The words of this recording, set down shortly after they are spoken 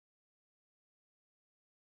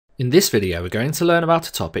In this video we're going to learn about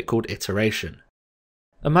a topic called iteration.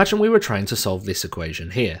 Imagine we were trying to solve this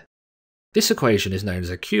equation here. This equation is known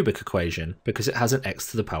as a cubic equation because it has an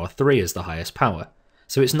x to the power 3 as the highest power,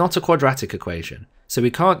 so it's not a quadratic equation, so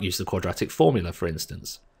we can't use the quadratic formula for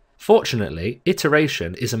instance. Fortunately,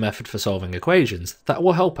 iteration is a method for solving equations that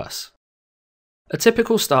will help us. A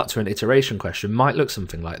typical start to an iteration question might look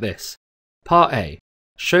something like this. Part A.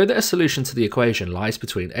 Show that a solution to the equation lies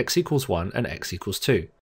between x equals 1 and x equals 2.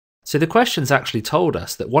 So the question's actually told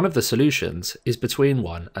us that one of the solutions is between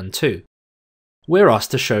 1 and 2. We're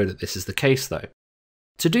asked to show that this is the case though.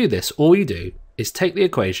 To do this, all we do is take the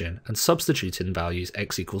equation and substitute in values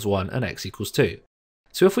x equals 1 and x equals 2.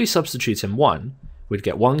 So if we substitute in 1, we'd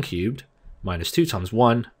get 1 cubed minus 2 times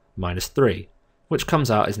 1 minus 3, which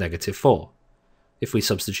comes out as negative 4. If we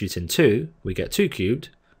substitute in 2, we get 2 cubed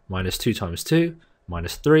minus 2 times 2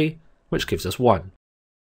 minus 3, which gives us 1.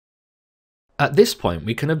 At this point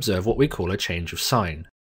we can observe what we call a change of sign.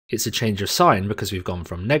 It's a change of sign because we've gone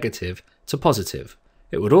from negative to positive.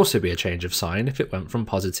 It would also be a change of sign if it went from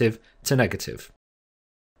positive to negative.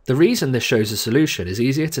 The reason this shows a solution is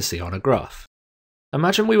easier to see on a graph.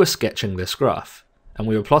 Imagine we were sketching this graph, and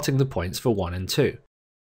we were plotting the points for 1 and 2.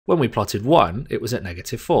 When we plotted 1, it was at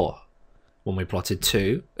negative 4. When we plotted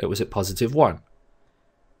 2, it was at positive 1.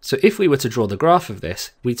 So if we were to draw the graph of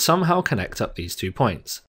this, we'd somehow connect up these 2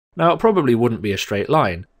 points. Now it probably wouldn't be a straight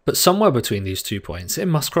line, but somewhere between these 2 points it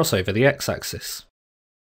must cross over the x-axis.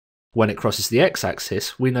 When it crosses the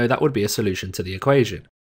x-axis, we know that would be a solution to the equation,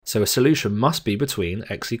 so a solution must be between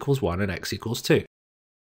x equals 1 and x equals 2.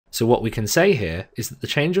 So what we can say here is that the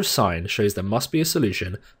change of sign shows there must be a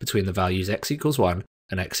solution between the values x equals 1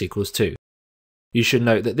 and x equals 2. You should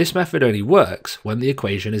note that this method only works when the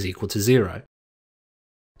equation is equal to 0.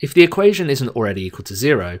 If the equation isn't already equal to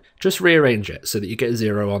 0, just rearrange it so that you get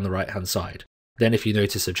 0 on the right hand side. Then if you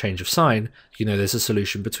notice a change of sign, you know there's a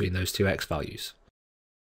solution between those two x values.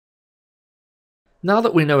 Now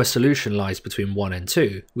that we know a solution lies between 1 and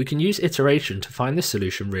 2, we can use iteration to find this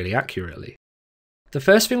solution really accurately. The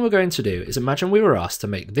first thing we're going to do is imagine we were asked to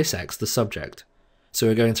make this x the subject, so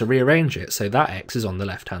we're going to rearrange it so that x is on the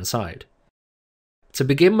left hand side. To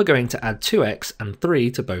begin, we're going to add 2x and 3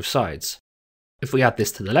 to both sides. If we add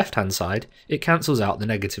this to the left hand side, it cancels out the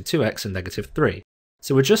negative 2x and negative 3,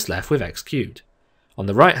 so we're just left with x cubed. On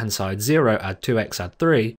the right hand side, 0 add 2x add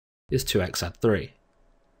 3 is 2x add 3.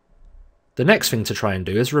 The next thing to try and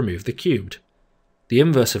do is remove the cubed. The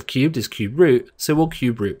inverse of cubed is cube root, so we'll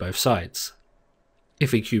cube root both sides.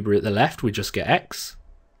 If we cube root the left, we just get x,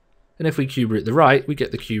 and if we cube root the right, we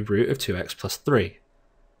get the cube root of 2x plus 3.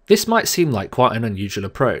 This might seem like quite an unusual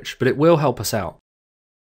approach, but it will help us out.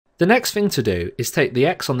 The next thing to do is take the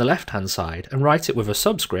x on the left hand side and write it with a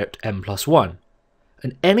subscript n plus 1,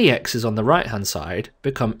 and any x's on the right hand side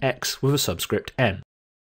become x with a subscript n.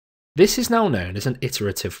 This is now known as an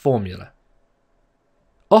iterative formula.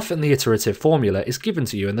 Often the iterative formula is given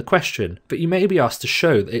to you in the question, but you may be asked to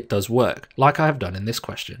show that it does work, like I have done in this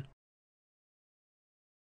question.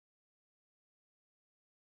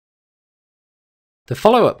 The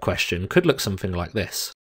follow-up question could look something like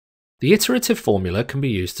this. The iterative formula can be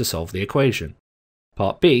used to solve the equation.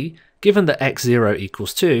 Part B, given that x0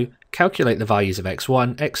 equals 2, calculate the values of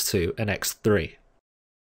x1, x2 and x3.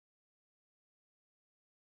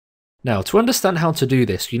 Now, to understand how to do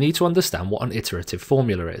this, you need to understand what an iterative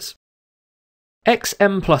formula is.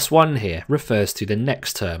 xn plus 1 here refers to the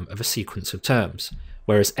next term of a sequence of terms,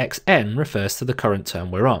 whereas xn refers to the current term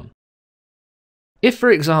we're on. If, for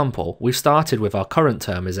example, we started with our current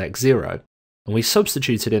term as x0, and we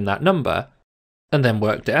substituted in that number, and then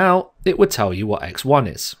worked it out, it would tell you what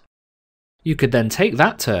x1 is. You could then take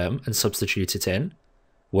that term and substitute it in,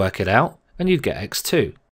 work it out, and you'd get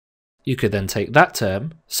x2. You could then take that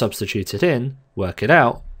term, substitute it in, work it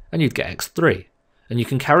out, and you'd get x3. And you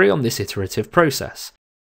can carry on this iterative process.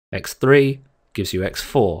 x3 gives you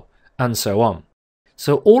x4, and so on.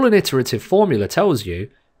 So all an iterative formula tells you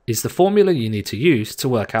is the formula you need to use to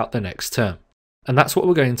work out the next term. And that's what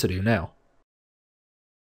we're going to do now.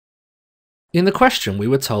 In the question we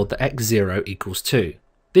were told that x0 equals 2.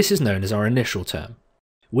 This is known as our initial term.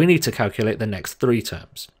 We need to calculate the next 3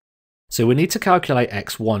 terms. So we need to calculate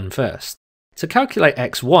x1 first. To calculate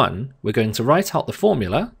x1, we're going to write out the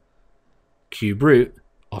formula, cube root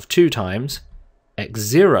of 2 times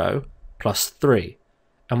x0 plus 3.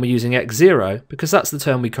 And we're using x0 because that's the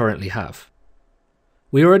term we currently have.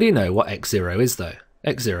 We already know what x0 is though.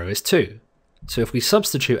 x0 is 2. So if we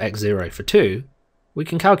substitute x0 for 2, we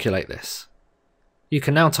can calculate this. You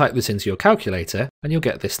can now type this into your calculator and you'll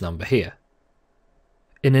get this number here.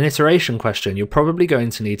 In an iteration question, you're probably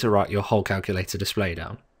going to need to write your whole calculator display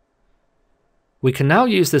down. We can now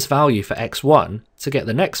use this value for x1 to get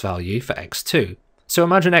the next value for x2. So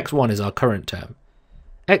imagine x1 is our current term.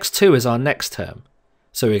 x2 is our next term.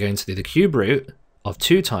 So we're going to do the cube root of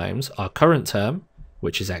 2 times our current term,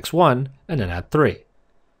 which is x1, and then add 3.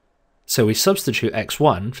 So we substitute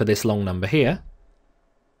x1 for this long number here,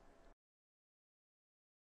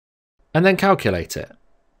 and then calculate it.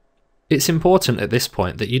 It's important at this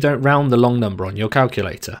point that you don't round the long number on your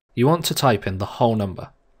calculator. You want to type in the whole number.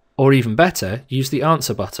 Or even better, use the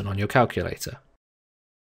answer button on your calculator.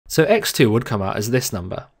 So x2 would come out as this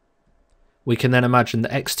number. We can then imagine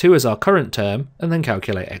that x2 is our current term and then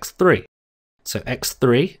calculate x3. So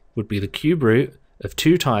x3 would be the cube root of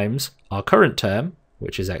 2 times our current term,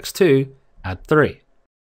 which is x2, add 3.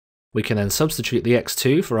 We can then substitute the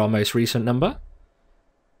x2 for our most recent number,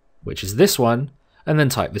 which is this one, and then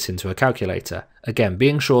type this into a calculator, again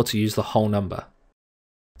being sure to use the whole number.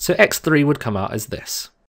 So x3 would come out as this.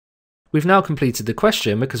 We've now completed the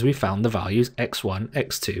question because we found the values x1,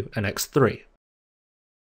 x2 and x3.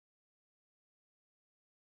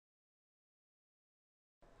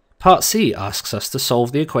 Part C asks us to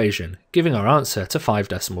solve the equation, giving our answer to 5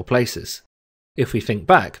 decimal places. If we think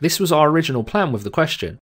back, this was our original plan with the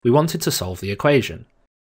question. We wanted to solve the equation.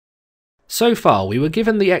 So far, we were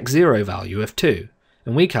given the x0 value of 2,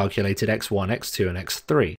 and we calculated x1, x2 and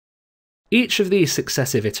x3. Each of these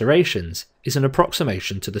successive iterations is an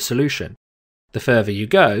approximation to the solution. The further you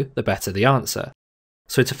go, the better the answer.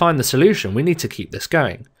 So to find the solution, we need to keep this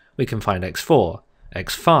going. We can find x4,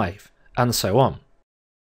 x5, and so on.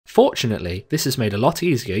 Fortunately, this is made a lot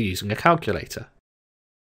easier using a calculator.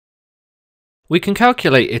 We can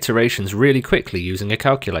calculate iterations really quickly using a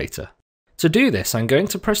calculator. To do this, I'm going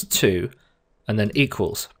to press 2 and then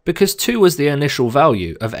equals, because 2 was the initial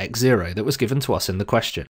value of x0 that was given to us in the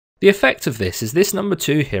question. The effect of this is this number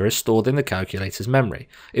 2 here is stored in the calculator's memory.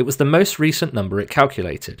 It was the most recent number it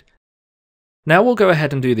calculated. Now we'll go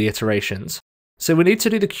ahead and do the iterations. So we need to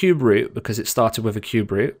do the cube root because it started with a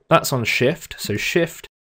cube root. That's on shift, so shift,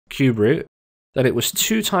 cube root. Then it was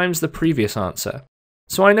 2 times the previous answer.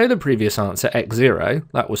 So I know the previous answer,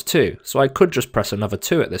 x0, that was 2, so I could just press another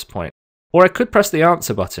 2 at this point. Or I could press the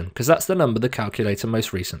answer button, because that's the number the calculator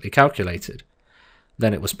most recently calculated.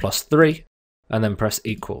 Then it was plus 3, and then press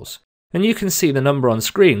equals. And you can see the number on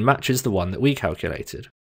screen matches the one that we calculated.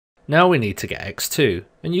 Now we need to get x2,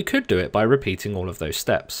 and you could do it by repeating all of those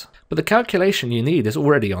steps. But the calculation you need is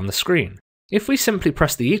already on the screen. If we simply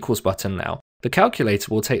press the equals button now, the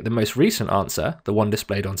calculator will take the most recent answer, the one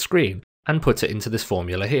displayed on screen, and put it into this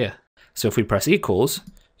formula here. So if we press equals,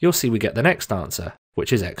 you'll see we get the next answer,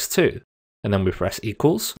 which is x2. And then we press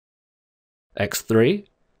equals, x3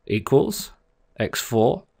 equals,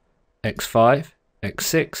 x4, x5,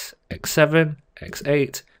 x6, x7,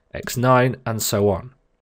 x8, x9, and so on.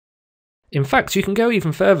 In fact, you can go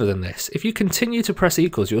even further than this. If you continue to press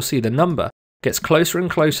equals, you'll see the number gets closer and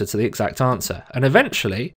closer to the exact answer. And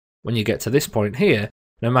eventually, when you get to this point here,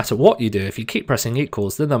 no matter what you do, if you keep pressing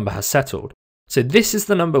equals, the number has settled. So this is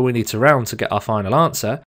the number we need to round to get our final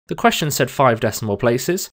answer. The question said 5 decimal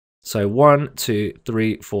places. So 1, 2,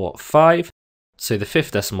 3, 4, 5. So the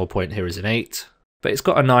 5th decimal point here is an 8, but it's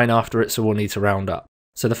got a 9 after it, so we'll need to round up.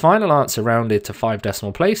 So the final answer rounded to 5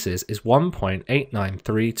 decimal places is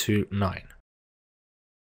 1.89329.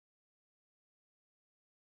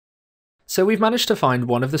 So we've managed to find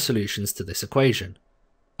one of the solutions to this equation.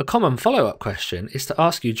 A common follow-up question is to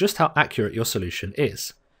ask you just how accurate your solution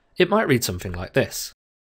is. It might read something like this.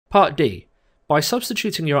 Part D. By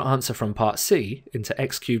substituting your answer from part C into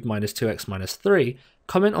x cubed minus 2x minus 3,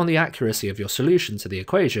 comment on the accuracy of your solution to the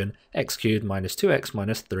equation x cubed minus 2x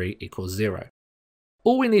minus 3 equals 0.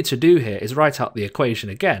 All we need to do here is write out the equation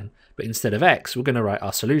again, but instead of x, we're going to write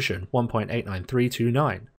our solution,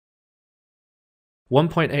 1.89329.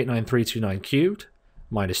 1.89329 cubed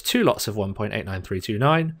minus 2 lots of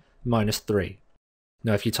 1.89329 minus 3.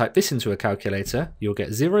 Now if you type this into a calculator, you'll get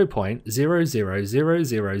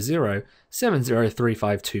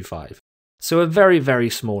 0.00000703525. So a very, very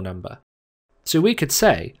small number. So we could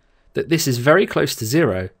say that this is very close to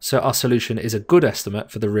 0, so our solution is a good estimate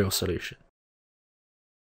for the real solution.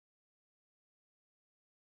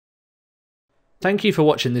 Thank you for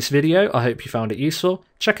watching this video, I hope you found it useful.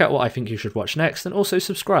 Check out what I think you should watch next and also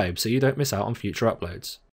subscribe so you don't miss out on future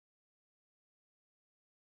uploads.